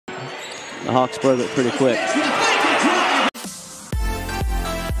The Hawks broke it pretty quick.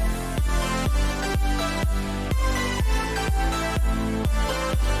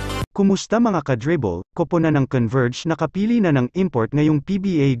 Kumusta mga ka-dribble, koponan ng Converge nakapili na ng import ngayong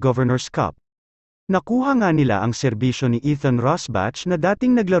PBA Governors Cup. Nakuha nga nila ang serbisyo ni Rusbatch na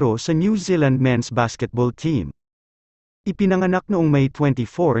dating naglaro sa New Zealand men's basketball team. Ipinanganak noong May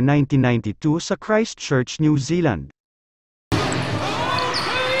 24, 1992 sa Christchurch, New Zealand.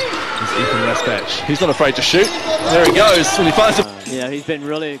 Rusbatch. He's not afraid to shoot. There he goes. And he finds Yeah, he's been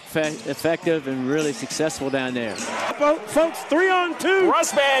really effective and really successful down there. Folks, 3-on-2.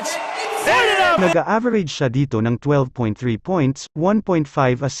 Rusbatch. Nag-a-average siya dito ng 12.3 points,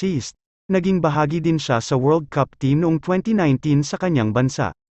 1.5 assists. Naging bahagi din siya sa World Cup team noong 2019 sa kanyang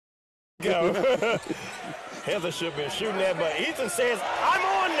bansa. Go. Heather should be shooting that, but Ethan says, I'm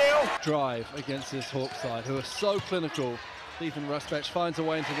on now. drive against this Hawk side, who are so clinical. Rusbatch finds a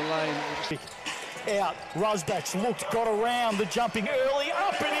way into the lane. Out, Rusbatch looked, got around the jumping early,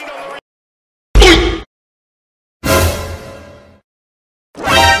 up and in on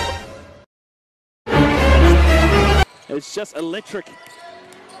the It's just electric.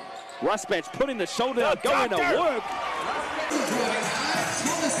 Rusbatch putting the shoulder out, going to work.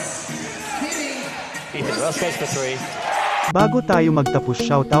 Rusbatch for three. Bago tayo magtapos,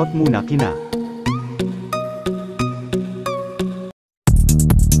 shoutout muna kina